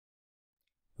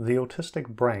The Autistic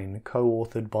Brain,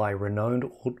 co-authored by renowned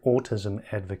autism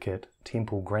advocate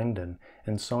Temple Grandin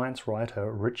and science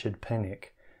writer Richard Panek,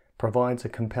 provides a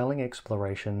compelling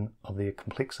exploration of the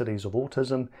complexities of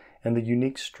autism and the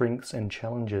unique strengths and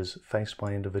challenges faced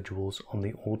by individuals on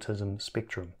the autism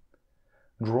spectrum.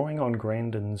 Drawing on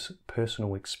Grandin's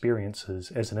personal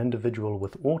experiences as an individual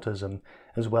with autism,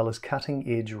 as well as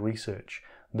cutting-edge research,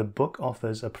 the book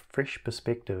offers a fresh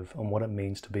perspective on what it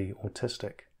means to be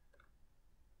autistic.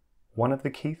 One of the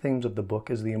key themes of the book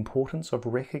is the importance of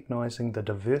recognizing the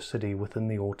diversity within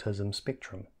the autism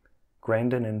spectrum.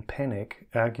 Grandin and Panek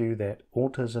argue that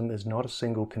autism is not a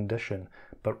single condition,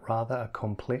 but rather a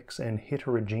complex and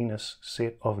heterogeneous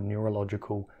set of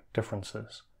neurological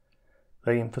differences.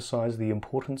 They emphasize the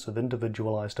importance of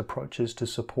individualized approaches to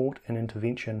support and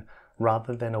intervention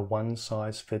rather than a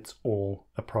one-size-fits-all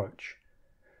approach.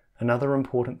 Another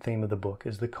important theme of the book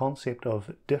is the concept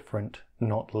of different,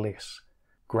 not less.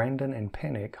 Grandin and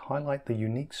Panek highlight the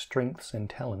unique strengths and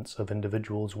talents of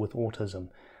individuals with autism,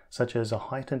 such as a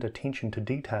heightened attention to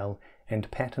detail and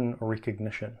pattern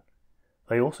recognition.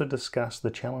 They also discuss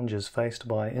the challenges faced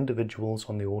by individuals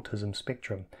on the autism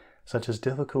spectrum, such as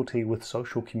difficulty with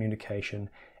social communication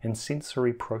and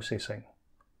sensory processing.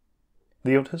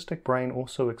 The Autistic Brain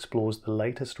also explores the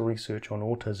latest research on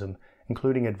autism,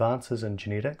 including advances in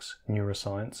genetics,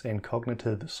 neuroscience, and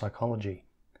cognitive psychology.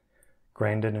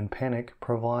 Grandin and Panek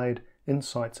provide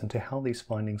insights into how these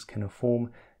findings can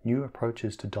inform new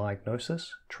approaches to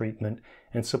diagnosis, treatment,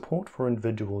 and support for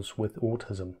individuals with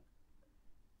autism.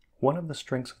 One of the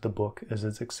strengths of the book is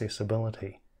its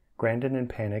accessibility. Grandin and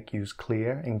Panek use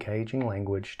clear, engaging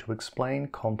language to explain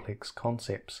complex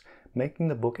concepts, making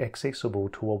the book accessible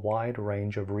to a wide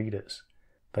range of readers.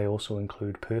 They also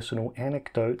include personal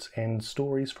anecdotes and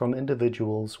stories from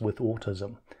individuals with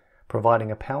autism,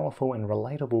 providing a powerful and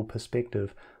relatable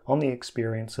perspective on the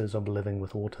experiences of living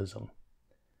with autism.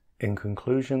 In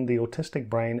conclusion, The Autistic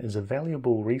Brain is a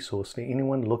valuable resource for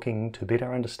anyone looking to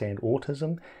better understand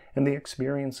autism and the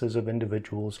experiences of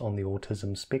individuals on the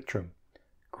autism spectrum.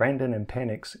 Grandin and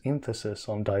Panek's emphasis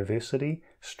on diversity,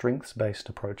 strengths-based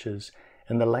approaches,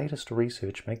 and the latest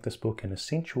research make this book an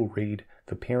essential read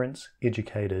for parents,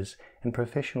 educators, and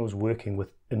professionals working with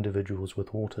individuals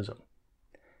with autism.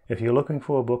 If you're looking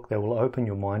for a book that will open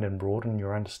your mind and broaden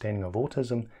your understanding of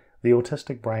autism, The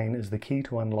Autistic Brain is the key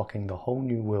to unlocking the whole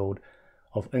new world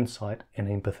of insight and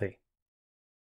empathy.